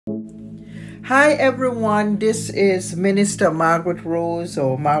Hi everyone, this is Minister Margaret-Rose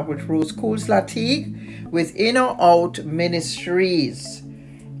or Margaret-Rose Cools-Lartigue with Out Ministries.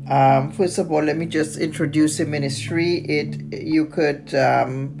 First of all, let me just introduce the ministry. You could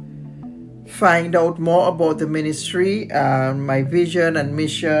find out more about the ministry, my vision and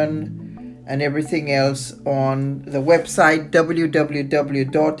mission and everything else on the website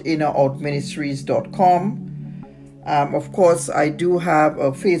www.inoroutministries.com. Of course, I do have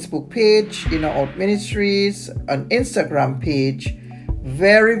a Facebook page, Out Ministries, an Instagram page,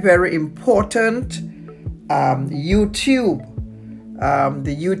 very important, YouTube,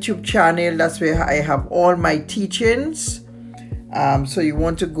 the YouTube channel. That's where I have all my teachings. So you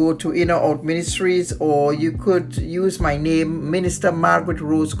want to go to Out Ministries, or you could use my name, Minister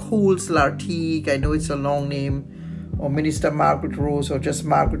Margaret-Rose Cools-Lartigue. I know it's a long name, or Minister Margaret-Rose, or just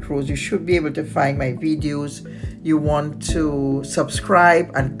Margaret-Rose. You should be able to find my videos. You want to subscribe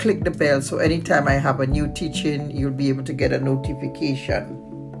and click the bell, so anytime I have a new teaching, you'll be able to get a notification.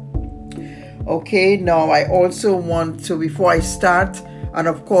 Okay, now I also want to, before I start, and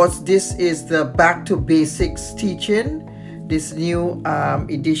of course this is the Back to Basics teaching, this new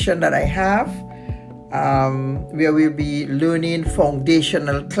edition that I have, where we'll be learning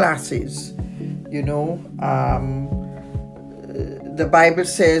foundational classes. The Bible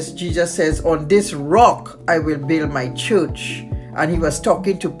says, Jesus says, on this rock I will build my church. And he was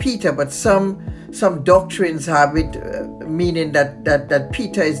talking to Peter, but some doctrines have it meaning that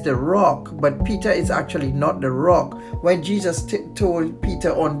Peter is the rock, but Peter is actually not the rock. When Jesus told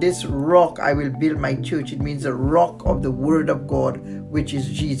Peter, on this rock I will build my church, it means the rock of the word of God, which is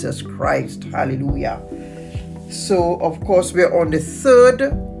Jesus Christ. Hallelujah. So of course we're on the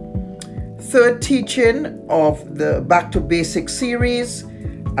third teaching of the Back to Basics series.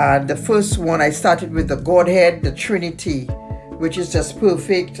 And the first one I started with the Godhead, the Trinity, which is just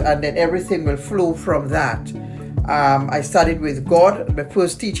perfect, and then everything will flow from that. I started with God. The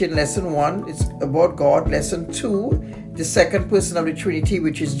first teaching, lesson 1, is about God. Lesson 2, the second person of the Trinity,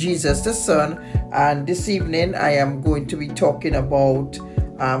 which is Jesus the Son. And this evening I am going to be talking about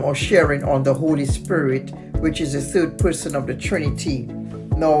or sharing on the Holy Spirit, which is the third person of the Trinity.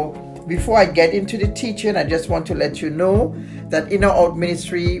 Now, before I get into the teaching, I just want to let you know that in our Out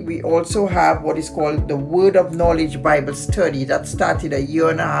Ministry, we also have what is called the Word of Knowledge Bible Study. That started a year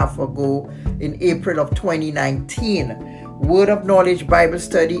and a half ago in April of 2019. Word of Knowledge Bible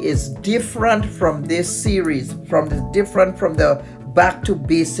Study is different from this series, different from the Back to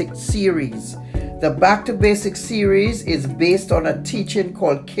Basics series. The Back to Basics series is based on a teaching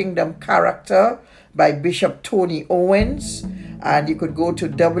called Kingdom Character by Bishop Tony Owens. And you could go to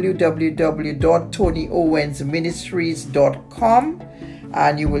www.tonyowensministries.com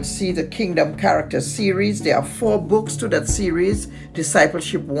and you will see the Kingdom Character series. There are 4 books to that series: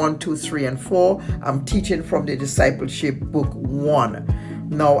 Discipleship 1, 2, 3, and 4. I'm teaching from the Discipleship book 1.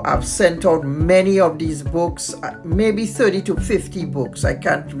 Now, I've sent out many of these books, maybe 30 to 50 books. I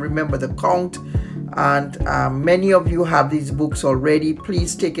can't remember the count. And many of you have these books already.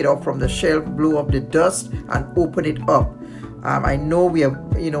 Please take it off from the shelf, blow up the dust, and open it up. I know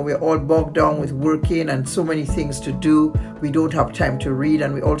we're all bogged down with working and so many things to do. We don't have time to read,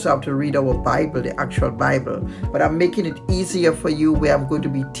 and we also have to read our Bible, the actual Bible. But I'm making it easier for you, where I'm going to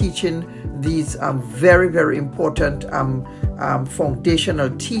be teaching these very important foundational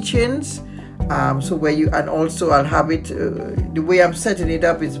teachings. So where you, and also I'll have it, the way I'm setting it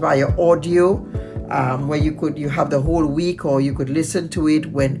up is via audio, where you have the whole week, or you could listen to it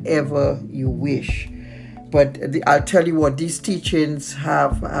whenever you wish. But I'll tell you what, these teachings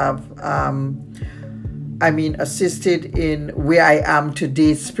have assisted in where I am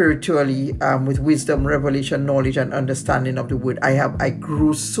today spiritually, with wisdom, revelation, knowledge, and understanding of the word. I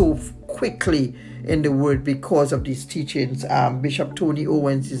grew so quickly in the word because of these teachings. Bishop Tony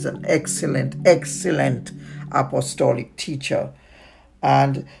Owens is an excellent apostolic teacher.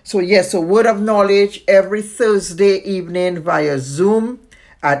 And so yes, so Word of Knowledge every Thursday evening via Zoom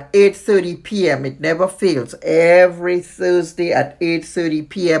at 8:30 p.m. It never fails. Every Thursday at 8:30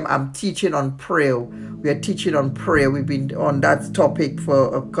 p.m. I'm teaching on prayer. We are teaching on prayer. We've been on that topic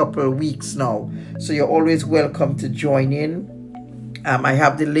for a couple of weeks now. So you're always welcome to join in. I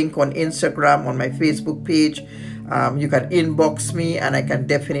have the link on Instagram, on my Facebook page. You can inbox me and I can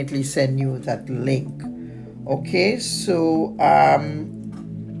definitely send you that link. Okay, so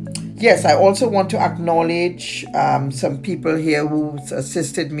yes, I also want to acknowledge some people here who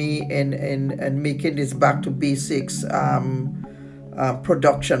assisted me in making this Back to Basics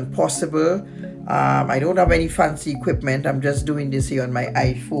production possible. I don't have any fancy equipment. I'm just doing this here on my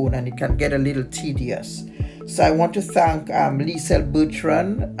iPhone, and it can get a little tedious. So I want to thank Liselle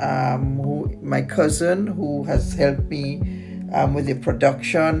Bertrand, my cousin, who has helped me with the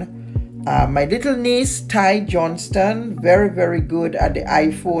production. My little niece, Tai Johnston, very, very good at the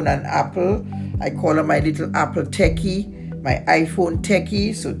iPhone and Apple. I call her my little Apple techie, my iPhone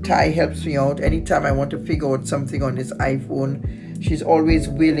techie. So Tai helps me out anytime I want to figure out something on this iPhone. She's always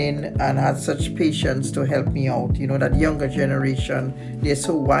willing and has such patience to help me out. You know, that younger generation, they're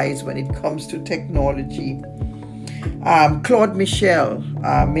so wise when it comes to technology. Claude Michel,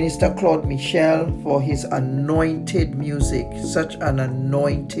 Minister Claude Michel, for his anointed music, such an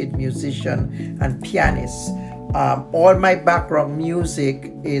anointed musician and pianist. All my background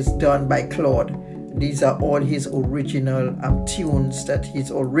music is done by Claude. These are all his original tunes,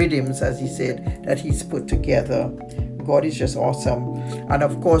 or rhythms, as he said, that he's put together. God is just awesome. And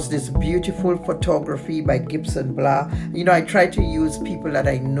of course, this beautiful photography by Gibson, Blanc. You know, I try to use people that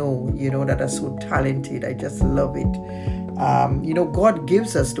I know, you know, that are so talented. I just love it. You know, God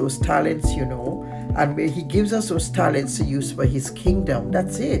gives us those talents, you know, and he gives us those talents to use for his kingdom.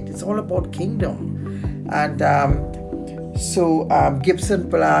 That's it. It's all about kingdom. And Gibson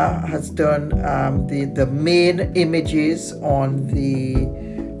Blanc has done the main images on the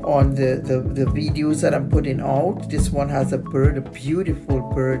videos that I'm putting out. This one has a bird, a beautiful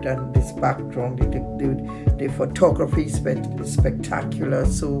bird, and this background, the photography is spectacular.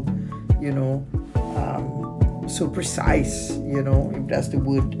 So, you know, so precise, you know, if that's the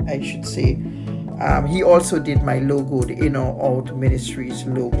word I should say. He also did my logo, the Inoroutministries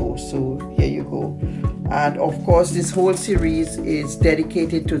logo. So here you go. And of course, this whole series is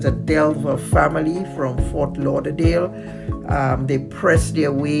dedicated to the DELVA family from Fort Lauderdale. They press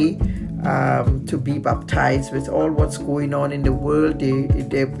their way to be baptized with all what's going on in the world. They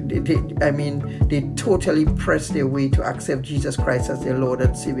totally press their way to accept Jesus Christ as their Lord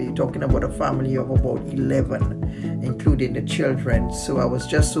and Savior. You're talking about a family of about 11, including the children. So I was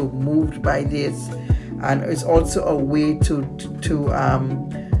just so moved by this, and it's also a way to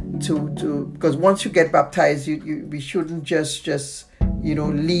because once you get baptized, we shouldn't just you know,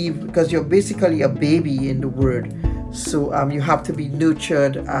 leave, because you're basically a baby in the Word. So you have to be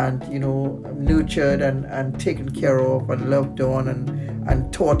nurtured and, you know, and taken care of and loved on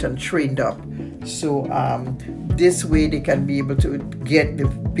and taught and trained up. So this way they can be able to get the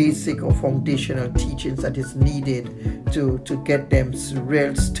basic or foundational teachings that is needed to get them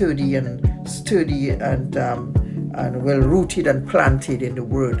real sturdy and well rooted and planted in the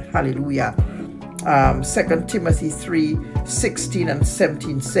Word. Hallelujah. 2 Timothy 3:16 and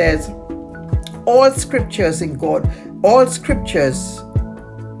 17 says, all scriptures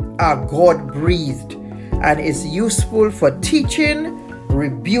are God-breathed and is useful for teaching,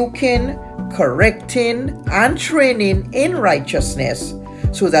 rebuking, correcting, and training in righteousness,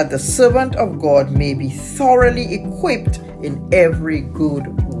 so that the servant of God may be thoroughly equipped in every good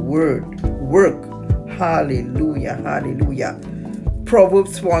work. Hallelujah, hallelujah.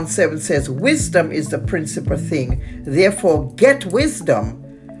 Proverbs 1:7 says, wisdom is the principal thing. Therefore, get wisdom,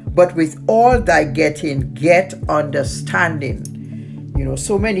 but with all thy getting, get understanding. You know,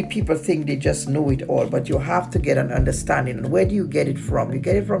 so many people think they just know it all, but you have to get an understanding. And where do you get it from? You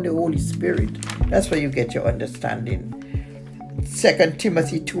get it from the Holy Spirit. That's where you get your understanding. 2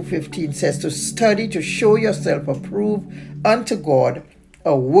 Timothy 2:15 says, to study to show yourself approved unto God,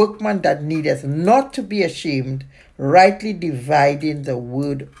 a workman that needeth not to be ashamed, rightly dividing the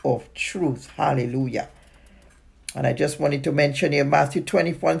word of truth. Hallelujah. And I just wanted to mention here, Matthew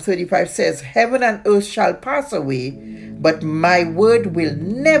 24:35 says, heaven and earth shall pass away, but my word will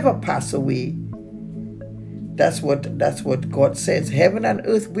never pass away. That's what God says. Heaven and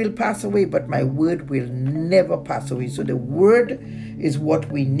earth will pass away, but my word will never pass away. So the word is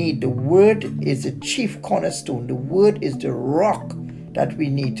what we need. The word is the chief cornerstone. The word is the rock that we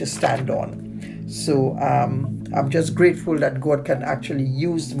need to stand on. So I'm just grateful that God can actually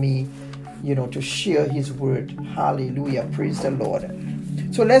use me, you know, to share his word. Hallelujah. Praise the Lord.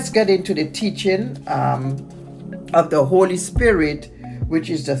 So let's get into the teaching of the Holy Spirit, which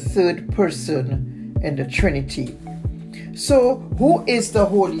is the third person in the Trinity. So who is the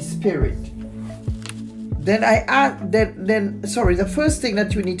Holy Spirit? The first thing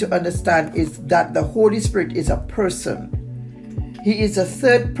that you need to understand is that the Holy Spirit is a person. He is the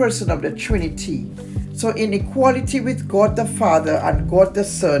third person of the Trinity. So in equality with God the Father and God the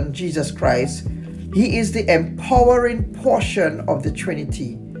Son, Jesus Christ, he is the empowering portion of the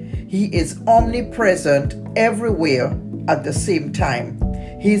Trinity. He is omnipresent everywhere at the same time.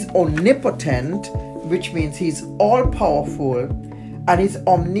 He is omnipotent, which means he's all-powerful, and he's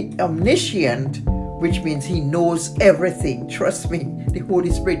omniscient, which means he knows everything. Trust me, the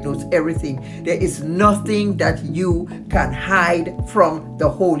Holy Spirit knows everything. There is nothing that you can hide from the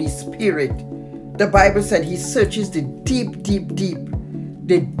Holy Spirit. The Bible said he searches the deep,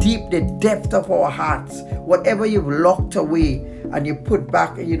 the depth of our hearts. Whatever you've locked away and you put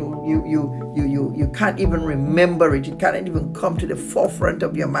back, you can't even remember it. It can't even come to the forefront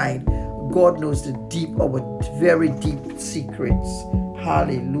of your mind. God knows the deep, our very deep secrets.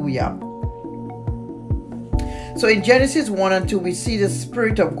 Hallelujah. So in Genesis 1 and 2, we see the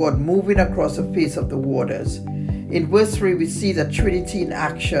Spirit of God moving across the face of the waters. In verse 3, we see the Trinity in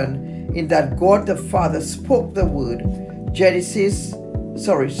action, in that God the Father spoke the word.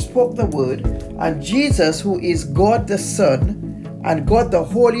 Spoke the word, and Jesus, who is God the Son, and God the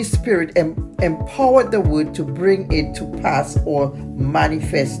Holy Spirit empowered the word to bring it to pass or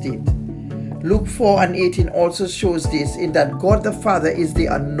manifest it. Luke 4 and 18 also shows this, in that God the Father is the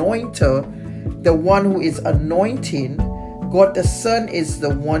anointer, the one who is anointing. God the Son is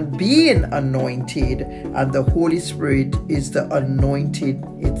the one being anointed, and the Holy Spirit is the anointed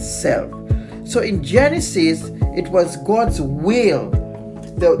itself. So in Genesis, it was God's will.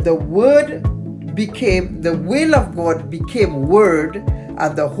 The will of God became word,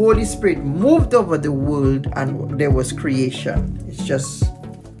 and the Holy Spirit moved over the world, and there was creation. It's just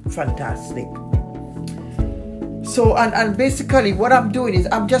fantastic. So, and basically what I'm doing is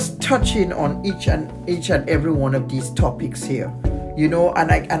I'm just touching on each and every one of these topics here,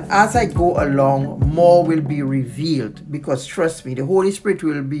 and as I go along, more will be revealed, because trust me, the Holy Spirit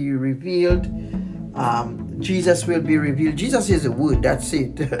will be revealed. Jesus will be revealed. Jesus is the word, that's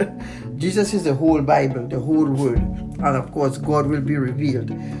it. Jesus is the whole Bible, the whole word, and of course God will be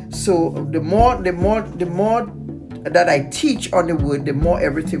revealed. So the more that I teach on the word, the more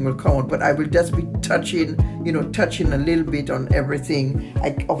everything will come out. But I will just be touching a little bit on everything.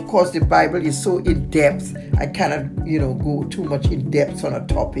 Of course, the Bible is so in depth, I cannot, go too much in depth on a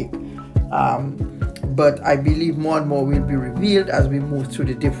topic. But I believe more and more will be revealed as we move through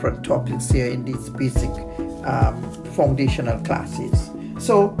the different topics here in these basic foundational classes.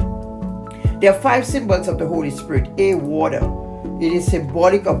 So there are 5 symbols of the Holy Spirit. A, water. It is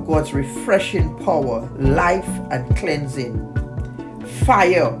symbolic of God's refreshing power, life, and cleansing.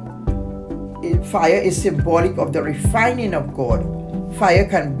 Fire. Fire is symbolic of the refining of God. Fire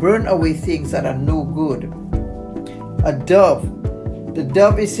can burn away things that are no good. A dove. The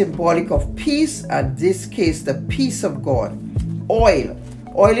dove is symbolic of peace, and in this case, the peace of God. Oil.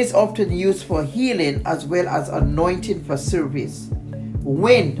 Oil is often used for healing as well as anointing for service.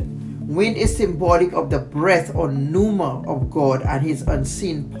 Wind. Wind is symbolic of the breath or pneuma of God and his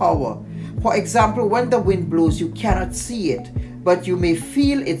unseen power. For example, when the wind blows, you cannot see it, but you may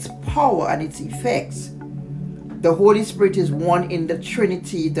feel its power and its effects. The Holy Spirit is one in the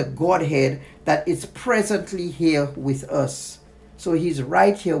Trinity, the Godhead, that is presently here with us. So he's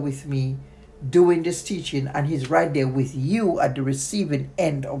right here with me doing this teaching, and he's right there with you at the receiving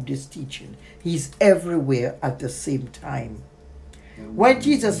end of this teaching. He's everywhere at the same time. When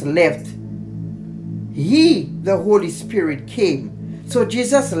Jesus left, the Holy Spirit came. So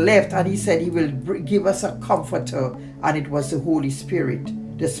Jesus left, and he said he will give us a comforter, and it was the Holy Spirit,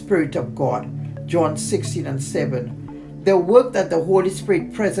 the Spirit of God. John 16 and 7. The work that the Holy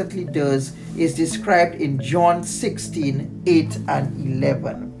Spirit presently does is described in John 16, 8 and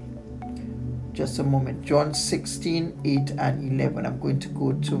 11. Just a moment. John 16, 8 and 11. I'm going to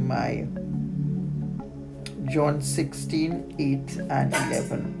go to my John 16, 8 and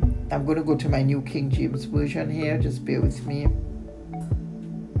 11. I'm going to go to my New King James Version here. Just bear with me.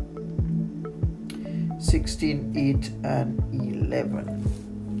 16, 8 and 11.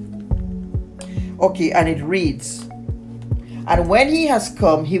 Okay, and it reads, "And when he has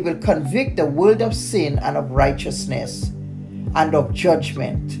come, he will convict the world of sin and of righteousness and of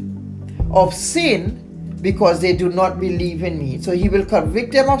judgment. Of sin, because they do not believe in me." So he will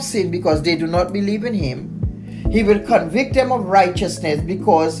convict them of sin because they do not believe in him. He will convict them of righteousness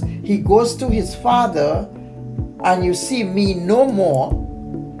because he goes to his Father and you see me no more.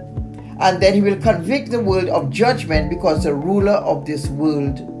 And then he will convict the world of judgment because the ruler of this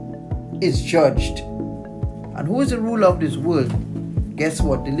world is judged. And who is the ruler of this world? Guess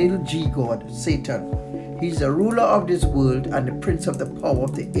what? The little g god, Satan. He's the ruler of this world and the prince of the power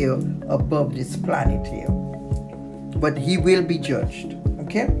of the air above this planet here. But he will be judged.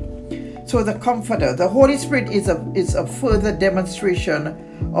 Okay? So the Comforter, the Holy Spirit is a further demonstration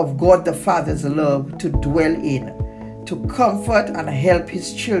of God the Father's love to dwell in, to comfort and help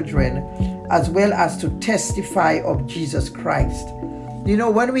his children, as well as to testify of Jesus Christ. You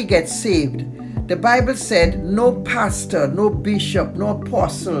know, when we get saved, the Bible said no pastor, no bishop, no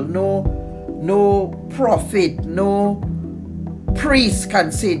apostle, no no prophet, no priest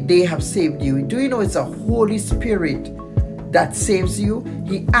can say they have saved you. Do you know it's the Holy Spirit that saves you?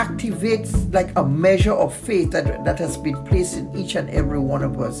 He activates like a measure of faith that has been placed in each and every one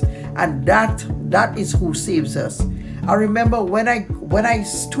of us, and that is who saves us. I remember when I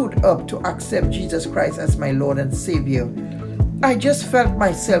stood up to accept Jesus Christ as my Lord and Savior, I just felt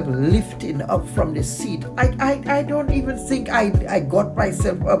myself lifting up from the seat. I don't even think I got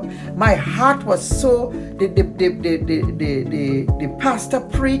myself up. My heart was so, the pastor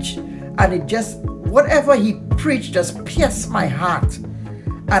preached, and it just, whatever he preached just pierced my heart.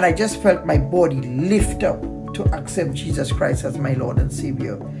 And I just felt my body lift up to accept Jesus Christ as my Lord and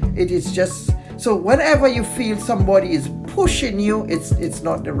Savior. It is just, so whenever you feel somebody is pushing you, it's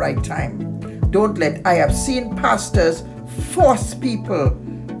not the right time. Don't let, I have seen pastors force people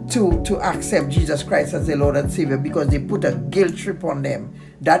to accept Jesus Christ as their Lord and Savior because they put a guilt trip on them.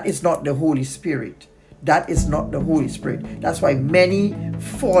 That is not the Holy Spirit. That is not the Holy Spirit. That's why many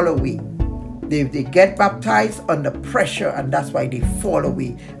fall away. They get baptized under pressure, and that's why they fall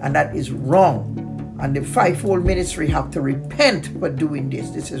away. And that is wrong. And the fivefold ministry have to repent for doing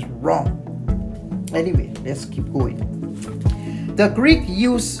this. This is wrong. Anyway, let's keep going. The Greek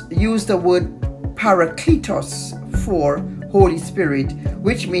used the word parakletos for Holy Spirit,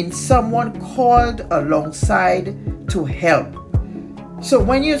 which means someone called alongside to help. So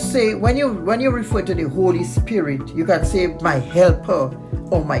when you refer to the Holy Spirit, you can say my helper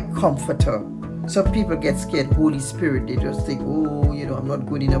or my comforter. Some people get scared, Holy Spirit. They just think, oh, you know, I'm not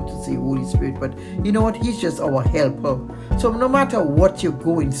good enough to say Holy Spirit. But you know what? He's just our helper. So no matter what you're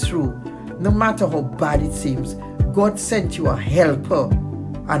going through, no matter how bad it seems, God sent you a helper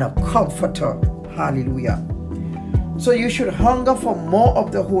and a comforter. Hallelujah. So you should hunger for more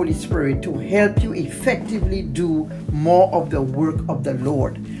of the Holy Spirit to help you effectively do more of the work of the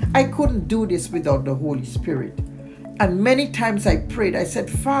Lord. I couldn't do this without the Holy Spirit. And many times I prayed, I said,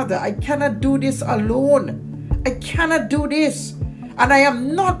 Father, I cannot do this alone. I cannot do this. And I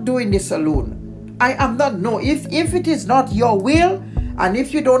am not doing this alone. I am not, no, if it is not your will, and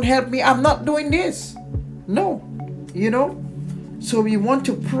if you don't help me, I'm not doing this. No, you know. So we want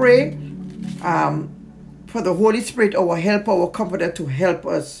to pray for the Holy Spirit, our helper, our comforter, to help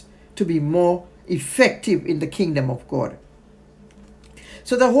us to be more effective in the kingdom of God.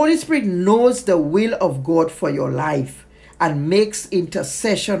 So the Holy Spirit knows the will of God for your life and makes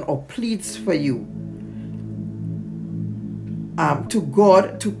intercession or pleads for you to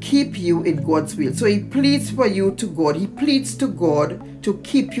God to keep you in God's will. So he pleads for you to God. He pleads to God to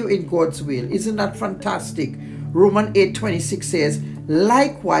keep you in God's will. Isn't that fantastic? Romans 8:26 says,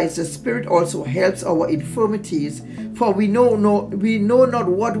 likewise, the Spirit also helps our infirmities, for we know not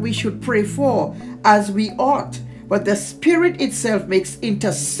what we should pray for as we ought. But the Spirit itself makes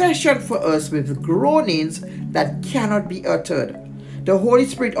intercession for us with groanings that cannot be uttered. The Holy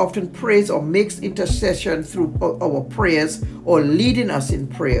Spirit often prays or makes intercession through our prayers or leading us in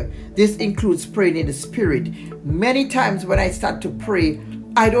prayer. This includes praying in the Spirit. Many times when I start to pray,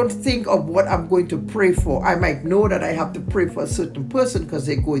 I don't think of what I'm going to pray for. I might know that I have to pray for a certain person because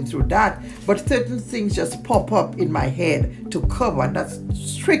they're going through that, but certain things just pop up in my head to cover, and that's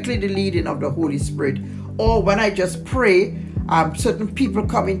strictly the leading of the Holy Spirit. Or when I just pray, certain people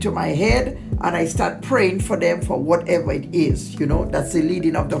come into my head and I start praying for them for whatever it is, you know, that's the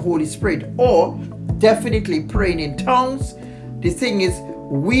leading of the Holy Spirit. Or definitely praying in tongues. The thing is,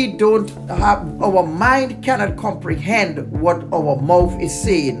 we don't have, our mind cannot comprehend what our mouth is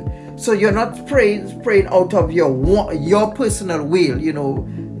saying. So you're not praying out of your personal will, you know,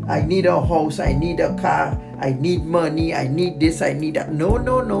 I need a house, I need a car, I need money, I need this, I need that. No.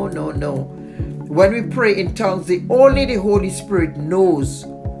 When we pray in tongues, only the Holy Spirit knows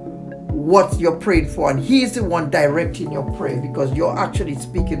what you're praying for, and He's the one directing your prayer because you're actually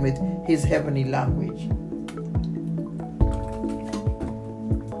speaking with His heavenly language.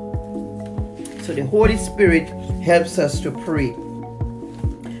 So the Holy Spirit helps us to pray.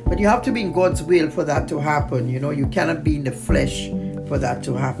 But you have to be in God's will for that to happen. You know, you cannot be in the flesh for that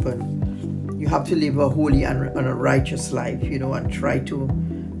to happen. You have to live a holy and a righteous life, you know, and try to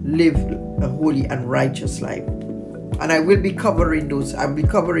live a holy and righteous life. And I will be covering those. I'll be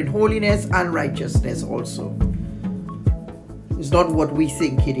covering holiness and righteousness also. It's not what we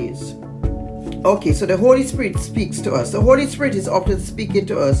think it is. Okay, so the Holy Spirit speaks to us. The Holy Spirit is often speaking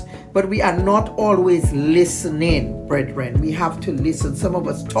to us, but we are not always listening, brethren. We have to listen. Some of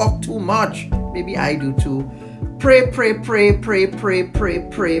us talk too much. Maybe I do too. Pray.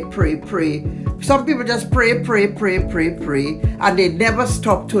 Some people just pray, and they never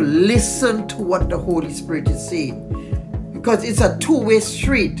stop to listen to what the Holy Spirit is saying. because it's a two-way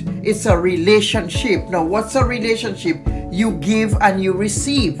street. It's a relationship. Now, what's a relationship? You give and you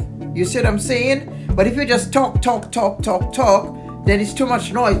receive. You see what I'm saying? But if you just talk, then it's too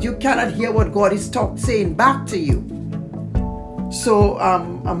much noise. You cannot hear what God is saying back to you. So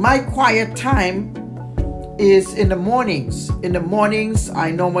my quiet time is in the mornings. In the mornings, I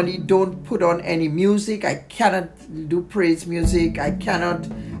normally don't put on any music. I cannot do praise music. I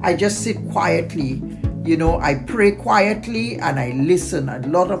just sit quietly. You know, I pray quietly and I listen. A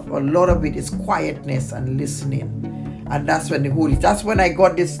lot of it is quietness and listening. And that's when that's when I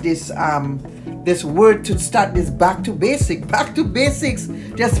got this word to start this back to basics. Back to basics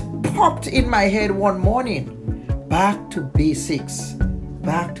just popped in my head one morning. Back to basics.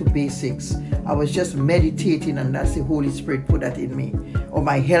 Back to basics. I was just meditating and that's the Holy Spirit put that in me. Or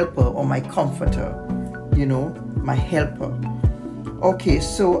my helper or my comforter. You know, my helper. Okay,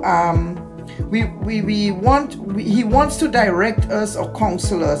 so he wants to direct us or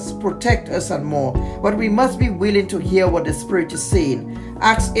counsel us, protect us and more. But we must be willing to hear what the Spirit is saying.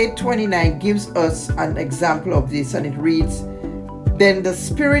 Acts 8:29 gives us an example of this, and it reads, "Then the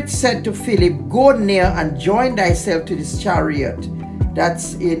Spirit said to Philip, go near and join thyself to this chariot."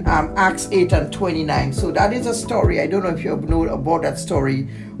 That's in Acts 8:29. So that is a story. I don't know if you know about that story.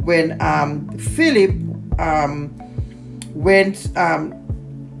 When Philip went,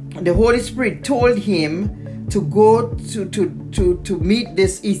 the Holy Spirit told him to go to meet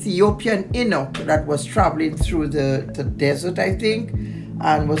this Ethiopian eunuch that was traveling through the desert, I think,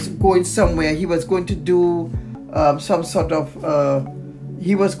 and was going somewhere. He was going to do some sort of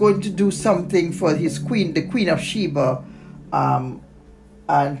he was going to do something for his queen, the Queen of Sheba, and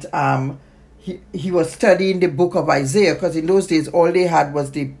he was studying the book of Isaiah, because in those days all they had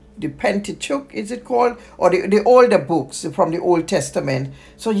was the Pentateuch, is it called, or the older books from the Old Testament.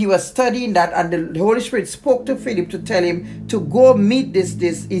 So he was studying that, and the Holy Spirit spoke to Philip to tell him to go meet this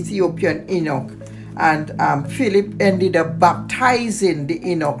Ethiopian eunuch. And Philip ended up baptizing the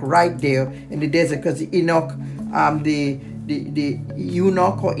eunuch right there in the desert, because the eunuch, the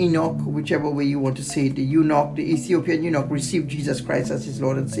eunuch or Enoch, whichever way you want to say it, the eunuch, the Ethiopian eunuch, received Jesus Christ as his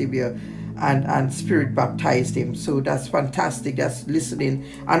Lord and Savior, and Spirit baptized him. So that's fantastic. That's listening.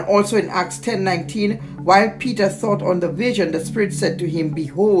 And also in Acts 10:19, while Peter thought on the vision, the Spirit said to him,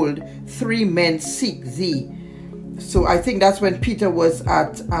 "Behold, 3 men seek thee." So I think that's when Peter was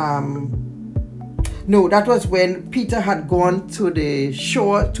at no, that was when Peter had gone to the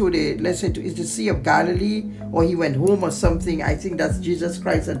shore, to the, let's say, is the Sea of Galilee, or he went home or something. I think that's Jesus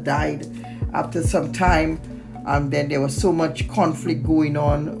Christ had died after some time. And then there was so much conflict going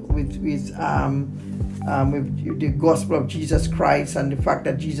on with the gospel of Jesus Christ and the fact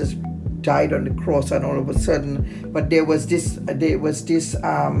that Jesus died on the cross, and all of a sudden, but there was this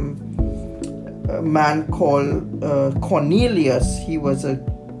man called Cornelius. He was a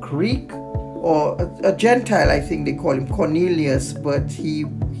Greek or a Gentile, I think they call him Cornelius, but he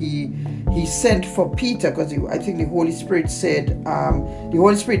sent for Peter, because I think the Holy Spirit said, the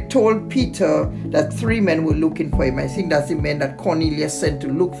Holy Spirit told Peter that 3 men were looking for him. I think that's the men that Cornelius sent to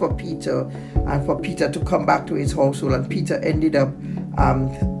look for Peter, and for Peter to come back to his household. And Peter ended up,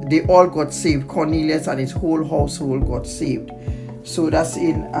 they all got saved. Cornelius and his whole household got saved. So that's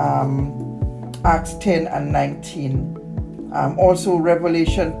in Acts 10:19. Also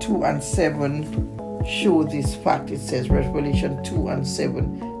Revelation 2:7 show this fact. It says Revelation 2:7.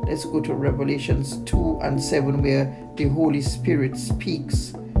 Let's go to Revelations 2:7, where the Holy Spirit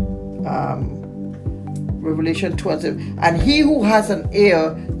speaks. Revelation 2:7. And he who has an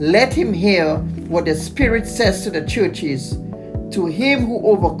ear, let him hear what the Spirit says to the churches. To him who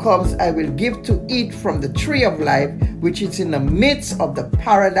overcomes, I will give to eat from the tree of life, which is in the midst of the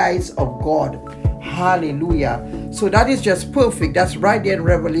paradise of God. Hallelujah. So that is just perfect. That's right there in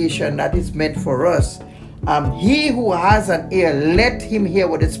Revelation. That is meant for us. He who has an ear, let him hear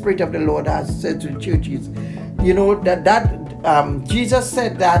what the Spirit of the Lord has said to the churches. You know, that Jesus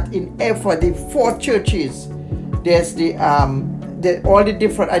said that for the 4 churches, there's all the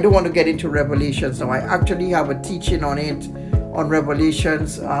different, I don't want to get into Revelations now. I actually have a teaching on it, on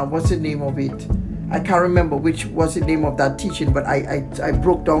Revelations. What's the name of it? I can't remember which was the name of that teaching, but I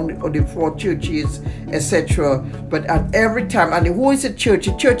broke down the 4 churches, etc. But at every time, and who is a church?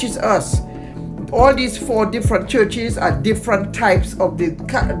 A church is us. All these 4 different churches are different types of the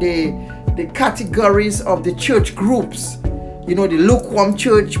categories of the church groups. You know, the lukewarm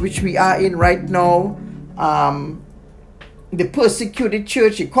church, which we are in right now, the persecuted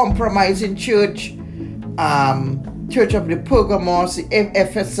church, the compromising church, church of the Pergamos, the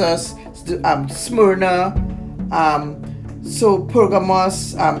Ephesus, Smyrna, so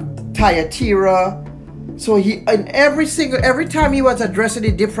Pergamos, Thyatira, So every time he was addressing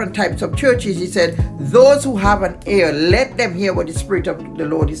the different types of churches, he said, those who have an ear, let them hear what the Spirit of the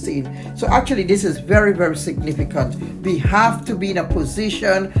Lord is saying. So actually, this is very, very significant. We have to be in a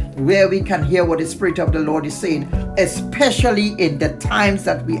position where we can hear what the Spirit of the Lord is saying, especially in the times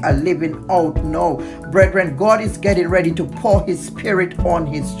that we are living out now. Brethren, God is getting ready to pour His Spirit on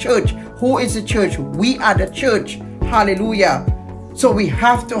His church. Who is the church? We are the church. Hallelujah. So we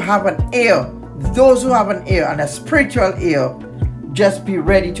have to have an ear. Those who have an ear and a spiritual ear, just be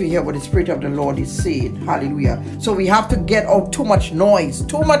ready to hear what the Spirit of the Lord is saying. Hallelujah. So we have to get out too much noise.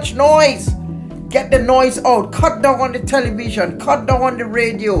 Too much noise. Get the noise out. Cut down on the television. Cut down on the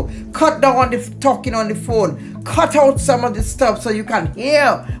radio. Cut down on the talking on the phone. Cut out some of the stuff so you can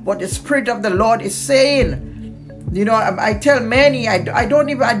hear what the Spirit of the Lord is saying. You know, I tell many, I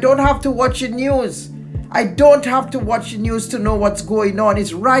don't have to watch the news. I don't have to watch the news to know what's going on.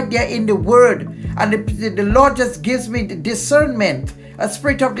 It's right there in the Word. And the Lord just gives me the discernment, a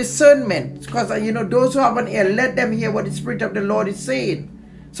spirit of discernment. Because, you know, those who have an ear, let them hear what the Spirit of the Lord is saying.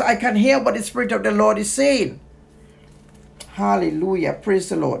 So I can hear what the Spirit of the Lord is saying. Hallelujah. Praise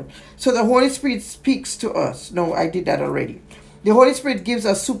the Lord. So the Holy Spirit speaks to us. No, I did that already. The Holy Spirit gives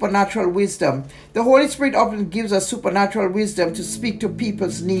us supernatural wisdom. The Holy Spirit often gives us supernatural wisdom to speak to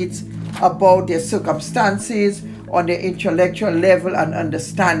people's needs about their circumstances, on their intellectual level and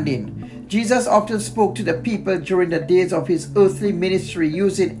understanding. Jesus often spoke to the people during the days of His earthly ministry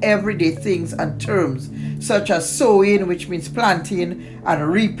using everyday things and terms such as sowing, which means planting,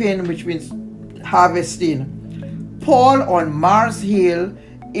 and reaping, which means harvesting. Paul on Mars Hill,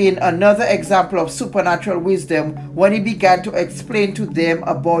 in another example of supernatural wisdom, when he began to explain to them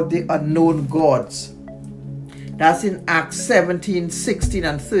about the unknown gods. That's in Acts 17, 16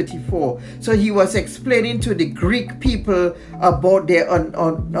 and 34. So he was explaining to the Greek people about their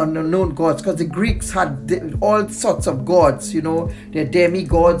unknown gods, because the Greeks had all sorts of gods, you know, their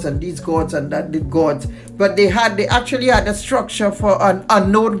demigods and these gods and that gods. But they actually had a structure for an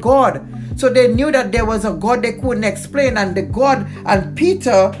unknown God. So they knew that there was a God they couldn't explain, and God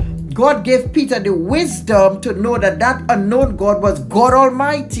gave Peter the wisdom to know that that unknown God was God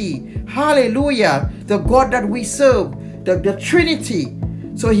Almighty. Hallelujah. The God that we serve, the Trinity.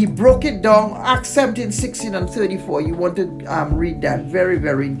 So he broke it down, Acts 17, 16 and 34. You want to read that. Very,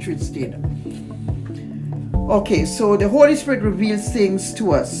 very interesting. Okay, so the Holy Spirit reveals things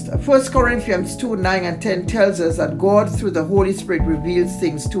to us. 1 Corinthians 2, 9 and 10 tells us that God through the Holy Spirit reveals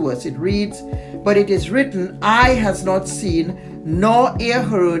things to us. It reads, "But it is written, eye has not seen, nor ear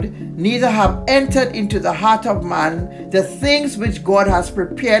heard, neither have entered into the heart of man the things which God has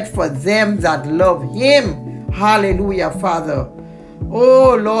prepared for them that love Him." Hallelujah, Father.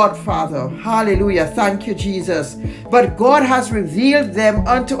 Oh, Lord, Father. Hallelujah. Thank you, Jesus. "But God has revealed them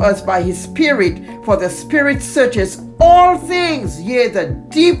unto us by His Spirit, for the Spirit searches all things, yea, the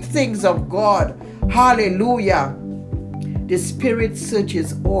deep things of God." Hallelujah. The Spirit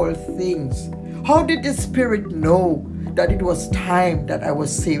searches all things. How did the Spirit know that it was time that I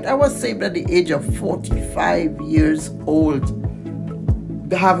was saved? I was saved at the age of 45 years old,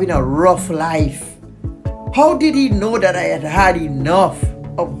 having a rough life. How did He know that I had had enough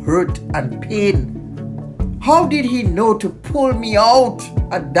of hurt and pain? How did He know to pull me out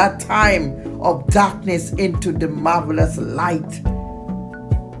at that time of darkness into the marvelous light?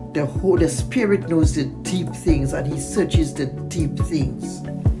 The Spirit knows the deep things, and He searches the deep things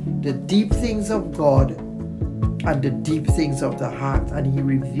of God and the deep things of the heart, and He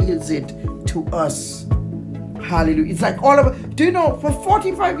reveals it to us. Hallelujah. It's like all about, do you know, for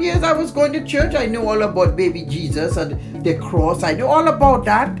 45 years I was going to church. I knew all about baby Jesus and the cross. I knew all about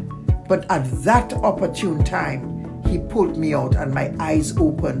that. But at that opportune time, He pulled me out and my eyes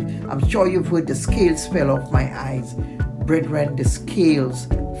opened. I'm sure you've heard the scales fell off my eyes. Brethren, the scales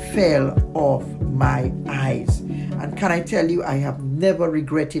fell off my eyes. And can I tell you, I have never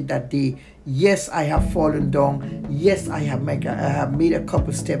regretted that day. Yes, I have fallen down. Yes, I have made a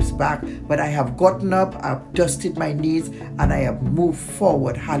couple steps back, but I have gotten up, I've dusted my knees, and I have moved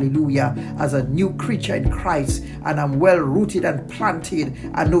forward, hallelujah, as a new creature in Christ, and I'm well rooted and planted,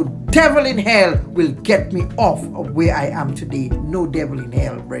 and no devil in hell will get me off of where I am today. No devil in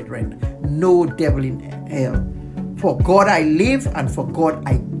hell, brethren. No devil in hell. For God I live, and for God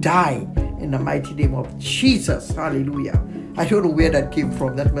I die, in the mighty name of Jesus. Hallelujah. I don't know where that came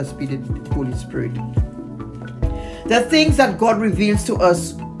from. That must be the Holy Spirit. The things that God reveals to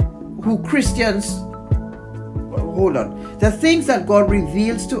us who Christians, the things that God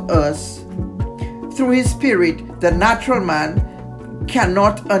reveals to us through His Spirit, the natural man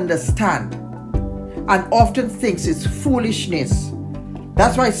cannot understand and often thinks it's foolishness.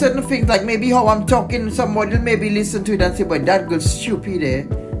 That's why certain things, like maybe how I'm talking, somebody will maybe listen to it and say, but that girl's stupid, eh?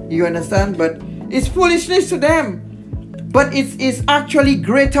 You understand? But it's foolishness to them. But it's actually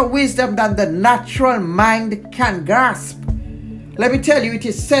greater wisdom than the natural mind can grasp. Let me tell you, it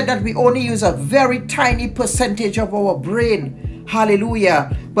is said that we only use a very tiny percentage of our brain.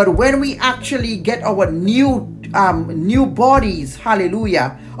 Hallelujah. But when we actually get our new bodies,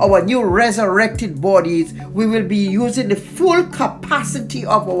 hallelujah, our new resurrected bodies, we will be using the full capacity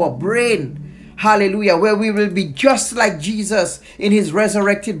of our brain. Hallelujah, where we will be just like Jesus in his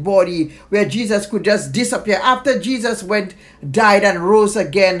resurrected body, where Jesus could just disappear. After Jesus died and rose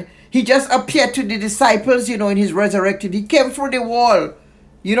again, he just appeared to the disciples, you know, in his resurrected. He came through the wall.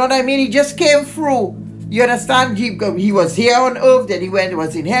 You know what I mean? He just came through. You understand? He was here on earth, then he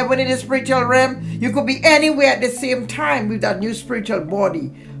was in heaven in the spiritual realm. You could be anywhere at the same time with that new spiritual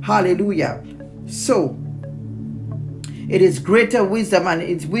body. Hallelujah. So, it is greater wisdom, and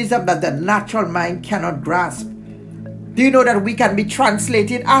it's wisdom that the natural mind cannot grasp. Do you know that we can be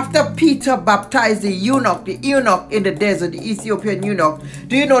translated? After Peter baptized the eunuch in the desert, the Ethiopian eunuch,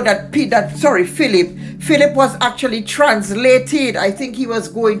 do you know that Philip was actually translated? I think he was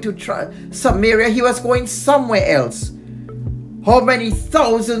going to Samaria. He was going somewhere else. How many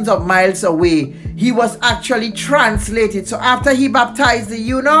thousands of miles away? He was actually translated. So after he baptized the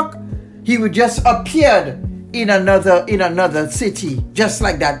eunuch, he would just appeared in another city, just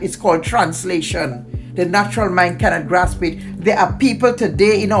like that. It's called translation. The natural mind cannot grasp it. There are people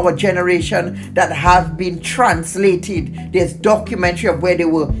today in our generation that have been translated. There's documentary of where they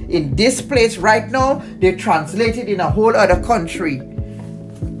were in this place right now. They're translated in a whole other country.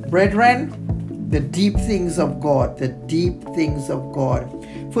 Brethren, the deep things of God, the deep things of God.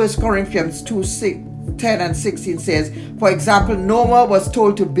 1 Corinthians 2:10 and 16 says, for example, Noah was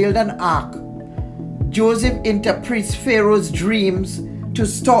told to build an ark. Joseph interprets Pharaoh's dreams to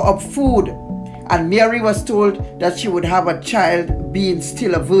store up food. And Mary was told that she would have a child being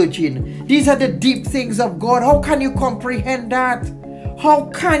still a virgin. These are the deep things of God. How can you comprehend that? How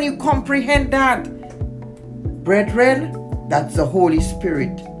can you comprehend that? Brethren, that's the Holy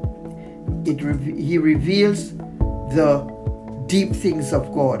Spirit. He reveals the deep things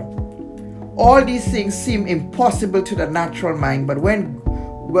of God. All these things seem impossible to the natural mind, but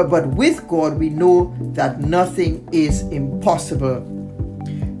with God we know that nothing is impossible.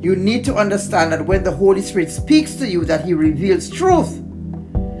 You need to understand that when the Holy Spirit speaks to you, that he reveals truth.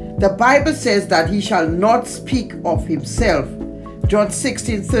 The Bible says that he shall not speak of himself. John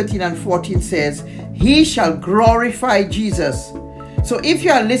 16:13 and 14 says, he shall glorify Jesus. So if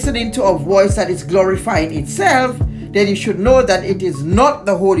you are listening to a voice that is glorifying itself, then you should know that it is not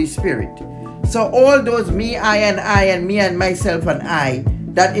the Holy Spirit. So all those me, I, and me and myself and I,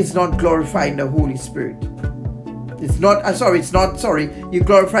 that is not glorifying the Holy Spirit. It's not, you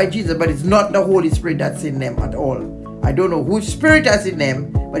glorify Jesus, but it's not the Holy Spirit that's in them at all. I don't know which spirit that's in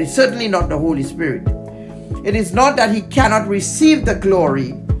them, but it's certainly not the Holy Spirit. It is not that he cannot receive the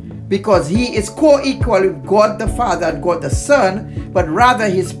glory, because he is co-equal with God the Father and God the Son, but rather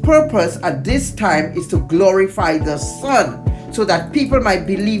his purpose at this time is to glorify the Son, so that people might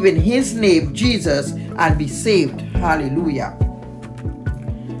believe in his name, Jesus, and be saved. Hallelujah.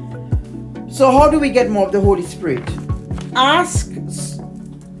 So how do we get more of the Holy Spirit? Ask.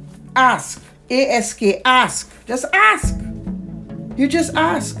 A-S-K, ask. Just ask. You just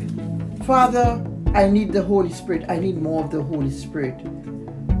ask. Father, I need the Holy Spirit. I need more of the Holy Spirit.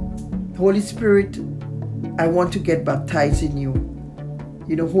 Holy Spirit, I want to get baptized in you.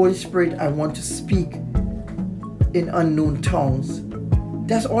 You know, Holy Spirit, I want to speak in unknown tongues.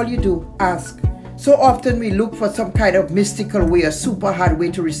 That's all you do. Ask. So often we look for some kind of mystical way, a super hard way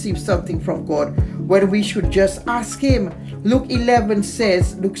to receive something from God, when we should just ask him. Luke 11 and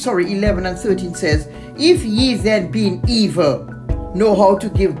 13 says, if ye then being evil know how to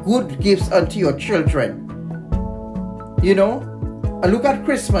give good gifts unto your children. You know, and look at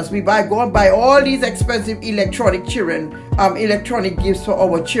Christmas. We go and buy all these expensive electronic gifts for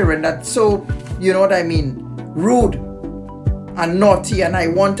our children. That's so, you know what I mean, rude and naughty, and I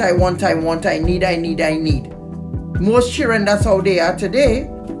need. Most children, that's how they are today.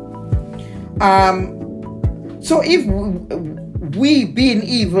 So if we being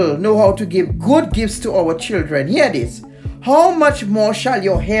evil know how to give good gifts to our children, hear this, how much more shall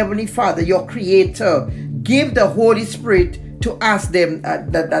your heavenly Father, your creator, give the Holy Spirit to ask them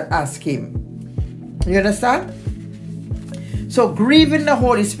that ask him? You understand? So grieving the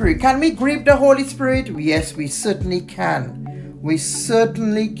Holy Spirit. Can we grieve the Holy Spirit? Yes, we certainly can. We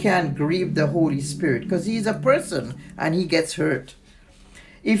certainly can grieve the Holy Spirit, because he's a person and he gets hurt.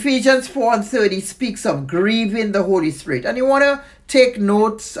 Ephesians 4:30 speaks of grieving the Holy Spirit. And you want to take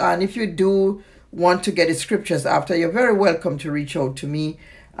notes, and if you do want to get the scriptures after, you're very welcome to reach out to me.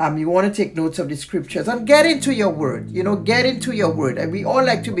 You want to take notes of the scriptures and get into your word. Get into your word. And we all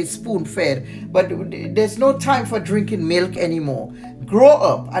like to be spoon-fed, but there's no time for drinking milk anymore. Grow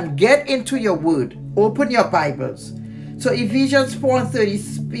up and get into your word. Open your Bibles. So Ephesians 4:30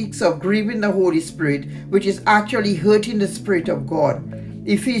 speaks of grieving the Holy Spirit, which is actually hurting the Spirit of God.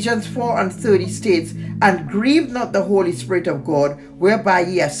 Ephesians 4:30 states, "And grieve not the Holy Spirit of God, whereby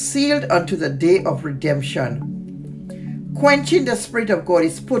ye are sealed unto the day of redemption." Quenching the Spirit of God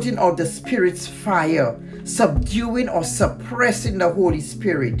is putting out the Spirit's fire, subduing or suppressing the Holy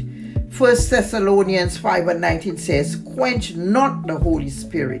Spirit. 1 Thessalonians 5:19 says, "Quench not the Holy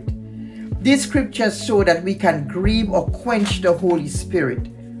Spirit." These scriptures show that we can grieve or quench the Holy Spirit.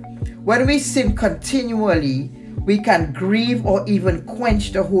 When we sin continually, we can grieve or even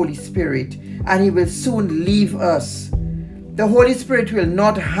quench the Holy Spirit, and He will soon leave us. The Holy Spirit will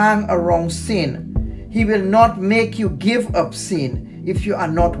not hang around sin. He will not make you give up sin if you are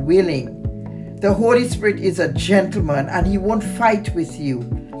not willing. The Holy Spirit is a gentleman, and He won't fight with you.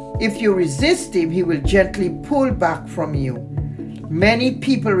 If you resist Him, He will gently pull back from you. Many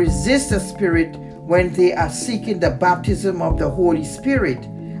people resist the Spirit when they are seeking the baptism of the Holy Spirit,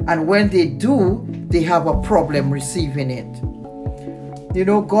 and when they do, they have a problem receiving it.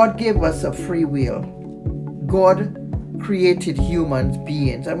 God gave us a free will. God created human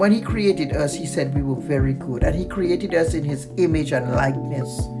beings, and when He created us, He said we were very good, and He created us in His image and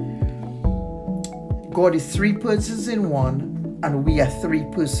likeness. God is three persons in one, and we are three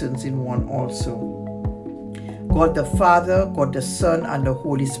persons in one also. God the Father, God the Son, and the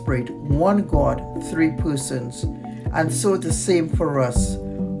Holy Spirit. One God, three persons. And so the same for us.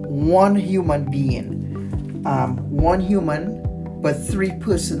 One human being. One human, but three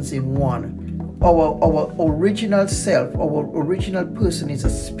persons in one. Our original self, our original person is a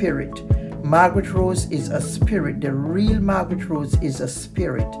spirit. Margaret-Rose is a spirit. The real Margaret-Rose is a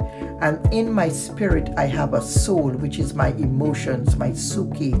spirit. And in my spirit, I have a soul, which is my emotions, my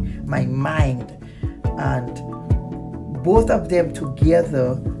psyche, my mind. And both of them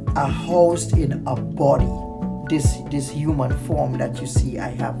together are housed in a body, this human form that you see I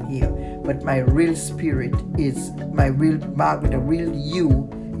have here. But my real spirit is, my real Margaret, the real you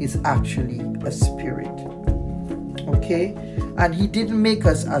is actually a spirit. Okay? And He didn't make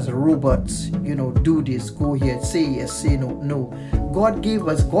us as robots, do this, go here, say yes, say no. No. God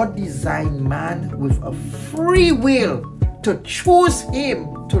designed man with a free will to choose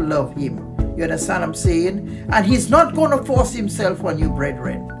Him, to love Him. You understand what I'm saying? And He's not going to force Himself on you,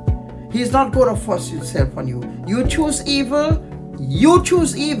 brethren. He's not going to force Himself on you. You choose evil, you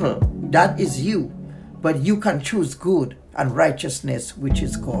choose evil. That is you. But you can choose good and righteousness, which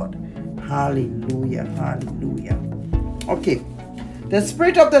is God. Hallelujah, hallelujah. Okay. The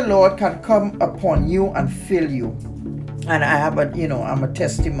Spirit of the Lord can come upon you and fill you. And I have I'm a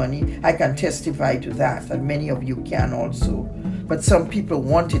testimony. I can testify to that. And many of you can also. But some people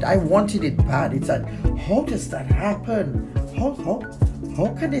want it. I wanted it bad. It's like, how does that happen?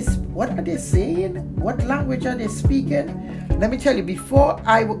 How can this, what are they saying? What language are they speaking? Let me tell you, before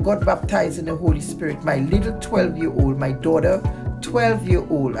I got baptized in the Holy Spirit, my little 12-year-old, my daughter,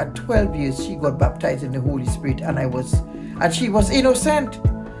 12-year-old, at 12 years, she got baptized in the Holy Spirit, and she was innocent.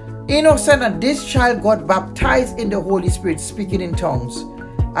 And this child got baptized in the Holy Spirit, speaking in tongues.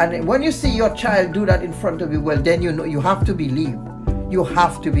 And when you see your child do that in front of you, well, then you have to believe. You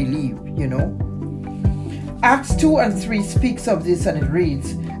have to believe, Acts 2:3 speaks of this, and it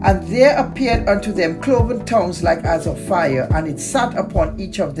reads, "And there appeared unto them cloven tongues like as of fire, and it sat upon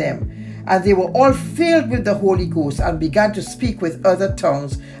each of them. And they were all filled with the Holy Ghost, and began to speak with other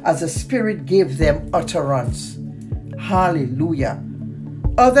tongues as the Spirit gave them utterance." Hallelujah.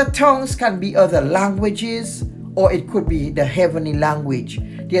 Other tongues can be other languages, or it could be the heavenly language.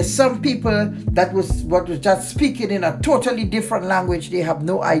 There's some people that was just speaking in a totally different language. They have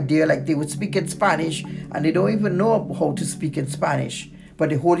no idea, like they would speak in Spanish, and they don't even know how to speak in Spanish. But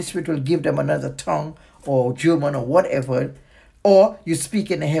the Holy Spirit will give them another tongue, or German, or whatever, or you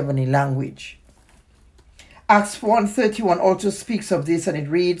speak in a heavenly language. Acts 1:31 also speaks of this, and it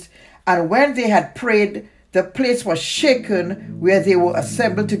reads, "And when they had prayed, the place was shaken where they were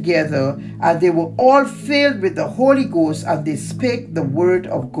assembled together, and they were all filled with the Holy Ghost, and they spake the word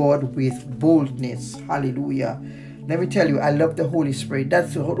of God with boldness." Hallelujah. Let me tell you, I love the Holy Spirit.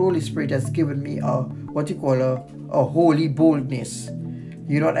 That's the Holy Spirit has given me a holy boldness.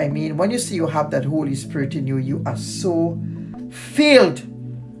 You know what I mean? When you see you have that Holy Spirit in you, you are so filled,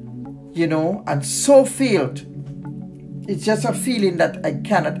 and so filled. it's just a feeling that I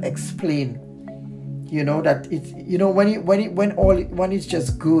cannot explain. You know, that it's, you know, when it's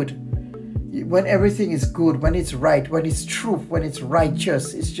just good, when everything is good, when it's right, when it's truth, when it's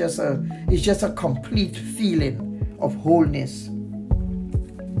righteous, it's just a complete feeling of wholeness.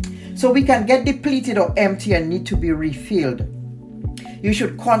 So we can get depleted or empty and need to be refilled. You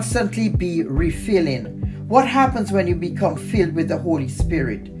should constantly be refilling. What happens when you become filled with the Holy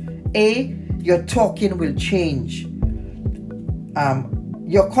Spirit? A, your talking will change.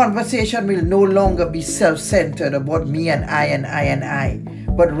 Your conversation will no longer be self-centered about me and I,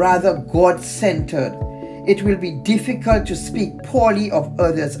 but rather God-centered. It will be difficult to speak poorly of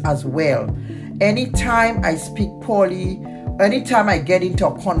others as well. Anytime I speak poorly, anytime I get into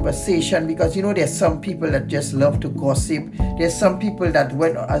a conversation, because you know there's some people that just love to gossip. There's some people that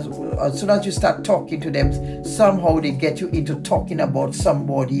as soon as you start talking to them, somehow they get you into talking about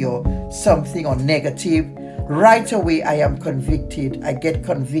somebody or something or negative. Right away I am convicted. I get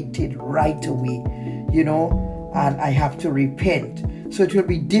convicted right away, you know, and I have to repent. So it will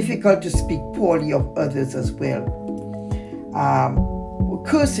be difficult to speak poorly of others as well.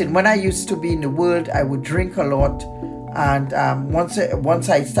 Cursing. When I used to be in the world, I would drink a lot. And once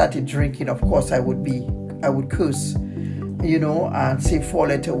I started drinking, of course I would curse, you know, and say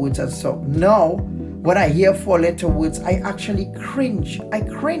 4-letter words and stuff. Now, when I hear 4-letter words, I actually cringe. I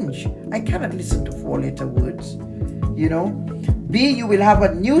cannot listen to 4-letter words, you know. B, you will have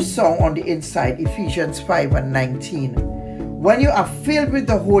a new song on the inside, Ephesians 5:19. When you are filled with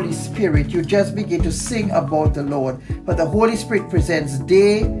the Holy Spirit, you just begin to sing about the Lord. But the Holy Spirit presents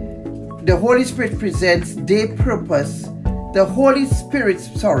day purpose. The Holy Spirit,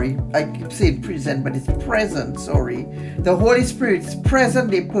 sorry, I keep saying present, but it's present, sorry. The Holy Spirit's present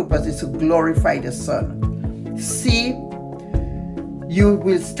day purpose is to glorify the Son. C, you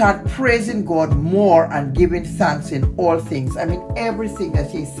will start praising God more and giving thanks in all things. I mean, everything I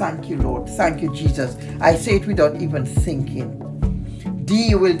say, thank you, Lord, thank you, Jesus. I say it without even thinking. D,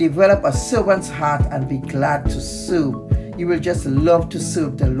 you will develop a servant's heart and be glad to serve. You will just love to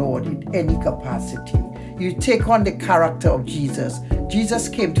serve the Lord in any capacity. You take on the character of Jesus. Jesus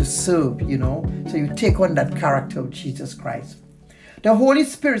came to serve, you know, so you take on that character of Jesus Christ. The Holy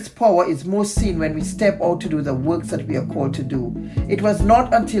Spirit's power is most seen when we step out to do the works that we are called to do. It was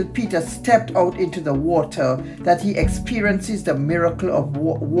not until Peter stepped out into the water that he experiences the miracle of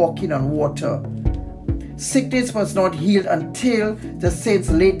walking on water. Sickness was not healed until the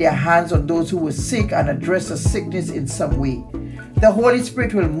saints laid their hands on those who were sick and addressed the sickness in some way. The Holy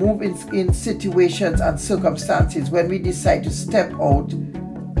Spirit will move in situations and circumstances when we decide to step out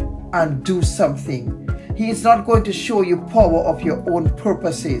and do something. He is not going to show you power of your own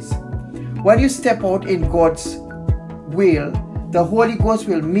purposes. When you step out in God's will, the Holy Ghost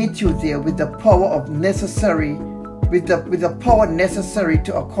will meet you there with the power necessary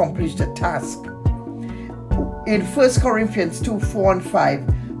to accomplish the task. In 1 Corinthians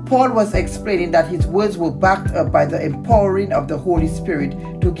 2:4-5, Paul was explaining that his words were backed up by the empowering of the Holy Spirit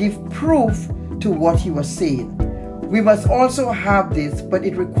to give proof to what he was saying. We must also have this, but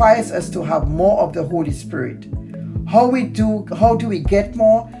it requires us to have more of the Holy Spirit. How do we get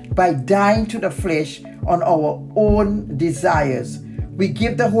more? By dying to the flesh on our own desires. We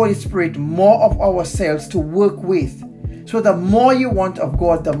give the Holy Spirit more of ourselves to work with. So the more you want of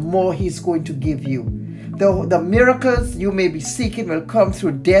God, the more He's going to give you. The miracles you may be seeking will come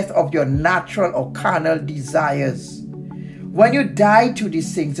through death of your natural or carnal desires. When you die to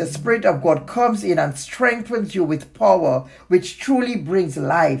these things, the Spirit of God comes in and strengthens you with power, which truly brings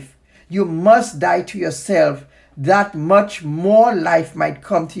life. You must die to yourself, that much more life might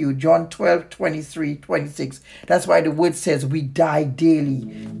come to you. John 12:23-26. That's why the word says we die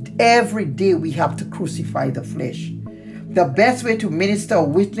daily. Every day we have to crucify the flesh. The best way to minister or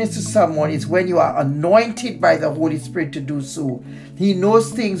witness to someone is when you are anointed by the Holy Spirit to do so. He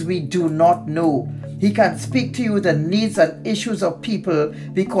knows things we do not know. He can speak to you the needs and issues of people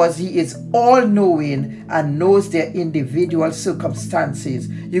because He is all-knowing and knows their individual circumstances.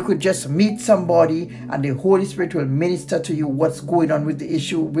 You could just meet somebody and the Holy Spirit will minister to you what's going on with the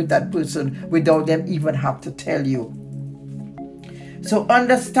issue with that person without them even have to tell you. So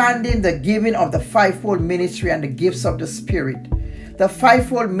understanding the giving of the fivefold ministry and the gifts of the Spirit. The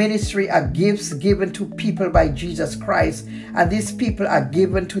fivefold ministry are gifts given to people by Jesus Christ, and these people are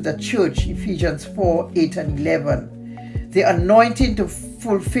given to the church, Ephesians 4:8-11. The anointing to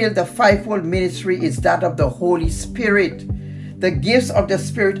fulfill the fivefold ministry is that of the Holy Spirit. The gifts of the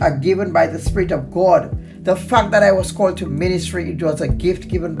Spirit are given by the Spirit of God. The fact that I was called to ministry, it was a gift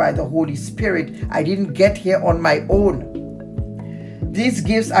given by the Holy Spirit. I didn't get here on my own. These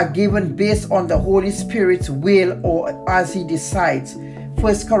gifts are given based on the Holy Spirit's will or as He decides.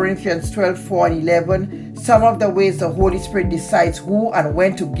 1 Corinthians 12:4 and 11. Some of the ways the Holy Spirit decides who and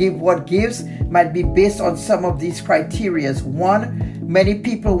when to give what gifts might be based on some of these criteria. 1. Many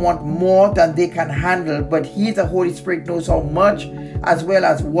people want more than they can handle, but He, the Holy Spirit, knows how much as well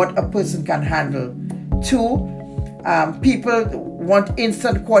as what a person can handle. 2. People want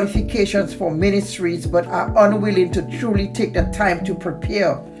instant qualifications for ministries but are unwilling to truly take the time to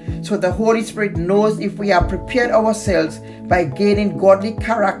prepare. So the Holy Spirit knows if we have prepared ourselves by gaining godly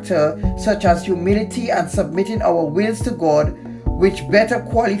character such as humility and submitting our wills to God, which better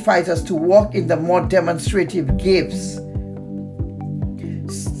qualifies us to walk in the more demonstrative gifts.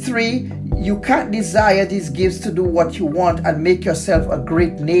 3. You can't desire these gifts to do what you want and make yourself a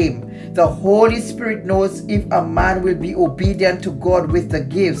great name. The Holy Spirit knows if a man will be obedient to God with the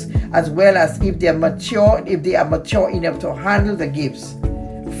gifts, as well as if they are mature enough to handle the gifts.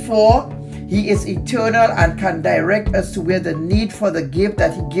 4. He is eternal and can direct us to where the need for the gift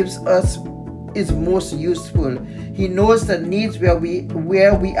that He gives us is most useful. He knows the needs where we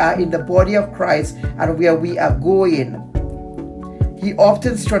are in the body of Christ and where we are going. He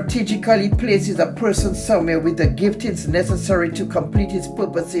often strategically places a person somewhere with the giftings necessary to complete his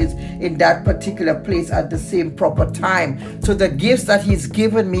purposes in that particular place at the same proper time. So the gifts that He's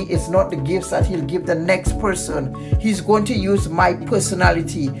given me is not the gifts that He'll give the next person. He's going to use my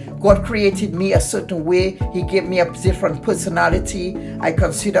personality. God created me a certain way. He gave me a different personality. I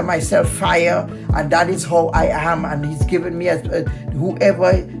consider myself fire, and that is how I am. And He's given me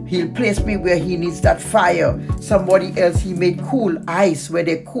whoever He'll place me where He needs that fire. Somebody else He made cool, ice, where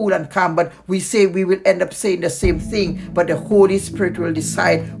they're cool and calm, but we will end up saying the same thing, but the Holy Spirit will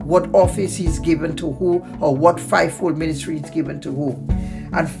decide what office He's given to who, or what fivefold ministry He's given to who.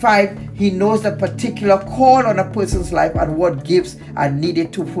 And 5, He knows the particular call on a person's life and what gifts are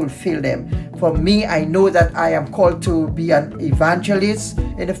needed to fulfill them. For me, I know that I am called to be an evangelist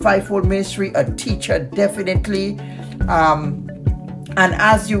in the fivefold ministry, a teacher, definitely. And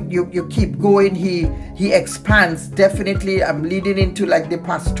as you keep going, he expands. Definitely, I'm leading into like the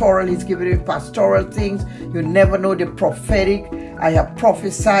pastoral. He's giving me pastoral things. You never know, the prophetic. I have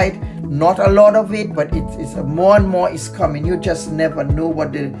prophesied, not a lot of it, but it's more and more is coming. You just never know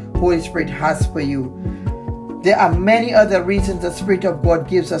what the Holy Spirit has for you. There are many other reasons the Spirit of God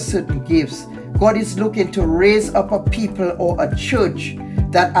gives us certain gifts. God is looking to raise up a people or a church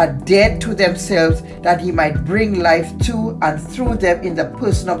that are dead to themselves, that He might bring life to and through them in the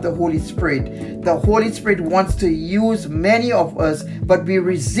person of the Holy Spirit. The Holy Spirit wants to use many of us, but we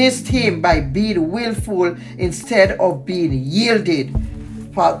resist Him by being willful instead of being yielded.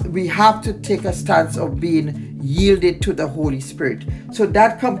 We have to take a stance of being yielded to the Holy Spirit. So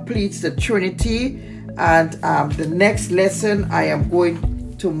that completes the Trinity, and the next lesson I am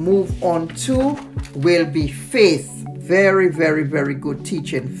going to move on to will be faith. Very, very, very good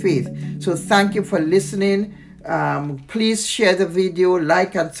teaching, faith. So thank you for listening. Please share the video,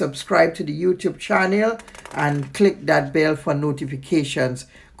 like and subscribe to the YouTube channel, and click that bell for notifications.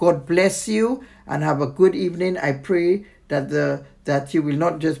 God bless you and have a good evening. I pray that you will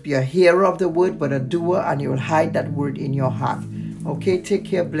not just be a hearer of the word, but a doer, and you will hide that word in your heart. Okay, take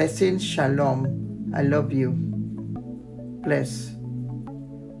care. Blessings. Shalom. I love you. Bless.